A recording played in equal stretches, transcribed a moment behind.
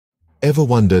Ever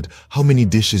wondered how many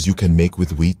dishes you can make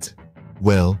with wheat?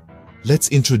 Well, let's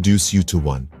introduce you to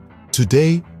one.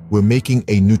 Today, we're making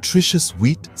a nutritious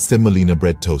wheat semolina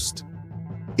bread toast.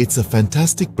 It's a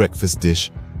fantastic breakfast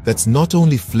dish that's not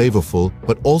only flavorful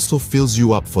but also fills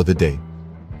you up for the day.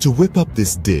 To whip up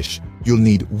this dish, you'll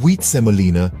need wheat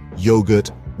semolina,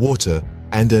 yogurt, water,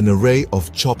 and an array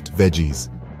of chopped veggies.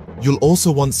 You'll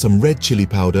also want some red chili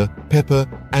powder, pepper,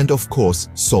 and of course,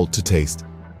 salt to taste.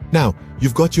 Now,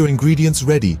 you've got your ingredients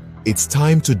ready. It's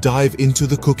time to dive into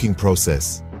the cooking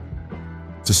process.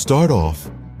 To start off,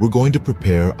 we're going to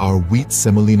prepare our wheat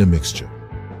semolina mixture.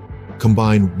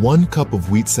 Combine 1 cup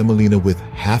of wheat semolina with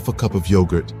half a cup of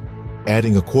yogurt,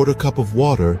 adding a 1/4 cup of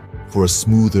water for a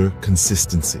smoother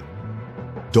consistency.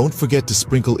 Don't forget to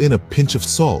sprinkle in a pinch of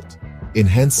salt,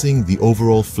 enhancing the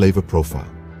overall flavor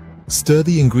profile. Stir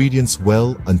the ingredients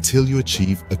well until you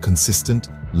achieve a consistent,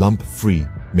 lump-free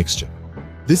mixture.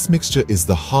 This mixture is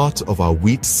the heart of our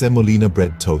wheat semolina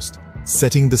bread toast,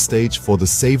 setting the stage for the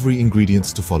savory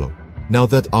ingredients to follow. Now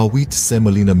that our wheat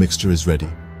semolina mixture is ready,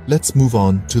 let's move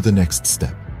on to the next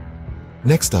step.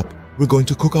 Next up, we're going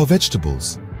to cook our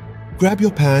vegetables. Grab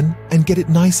your pan and get it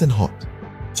nice and hot.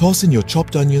 Toss in your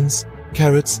chopped onions,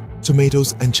 carrots,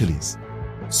 tomatoes, and chilies.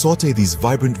 Sauté these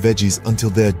vibrant veggies until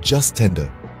they're just tender.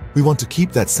 We want to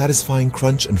keep that satisfying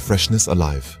crunch and freshness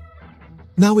alive.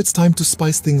 Now it's time to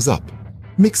spice things up.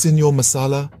 Mix in your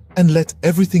masala and let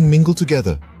everything mingle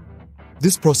together.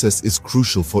 This process is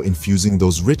crucial for infusing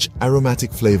those rich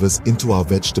aromatic flavors into our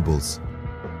vegetables.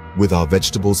 With our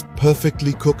vegetables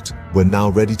perfectly cooked, we're now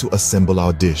ready to assemble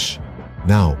our dish.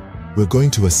 Now, we're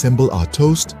going to assemble our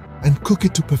toast and cook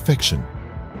it to perfection.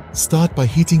 Start by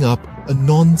heating up a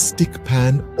non-stick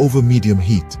pan over medium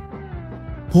heat.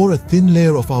 Pour a thin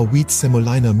layer of our wheat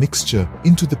semolina mixture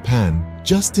into the pan,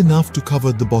 just enough to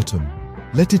cover the bottom.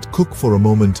 Let it cook for a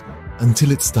moment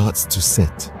until it starts to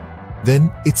set.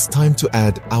 Then it's time to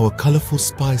add our colorful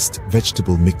spiced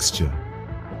vegetable mixture.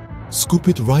 Scoop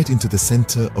it right into the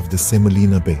center of the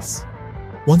semolina base.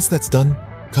 Once that's done,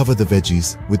 cover the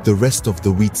veggies with the rest of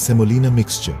the wheat semolina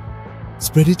mixture.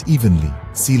 Spread it evenly,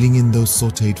 sealing in those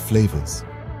sautéed flavors.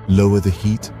 Lower the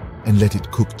heat and let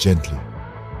it cook gently.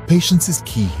 Patience is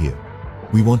key here.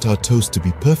 We want our toast to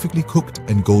be perfectly cooked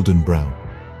and golden brown.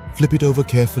 Flip it over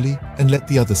carefully and let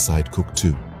the other side cook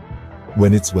too.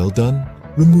 When it's well done,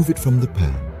 remove it from the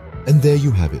pan. And there you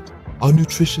have it. Our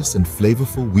nutritious and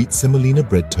flavorful wheat semolina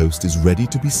bread toast is ready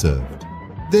to be served.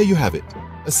 There you have it.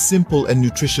 A simple and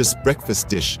nutritious breakfast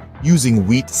dish using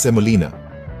wheat semolina.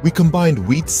 We combined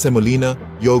wheat semolina,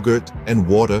 yogurt, and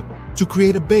water to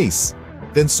create a base,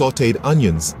 then sautéed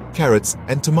onions, carrots,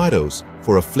 and tomatoes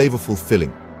for a flavorful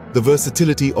filling. The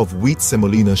versatility of wheat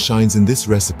semolina shines in this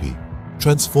recipe,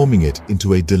 transforming it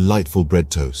into a delightful bread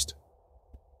toast.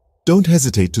 Don't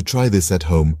hesitate to try this at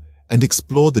home and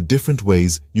explore the different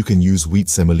ways you can use wheat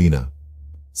semolina.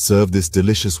 Serve this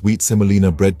delicious wheat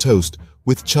semolina bread toast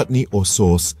with chutney or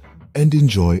sauce and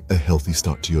enjoy a healthy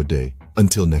start to your day.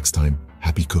 Until next time,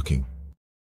 happy cooking.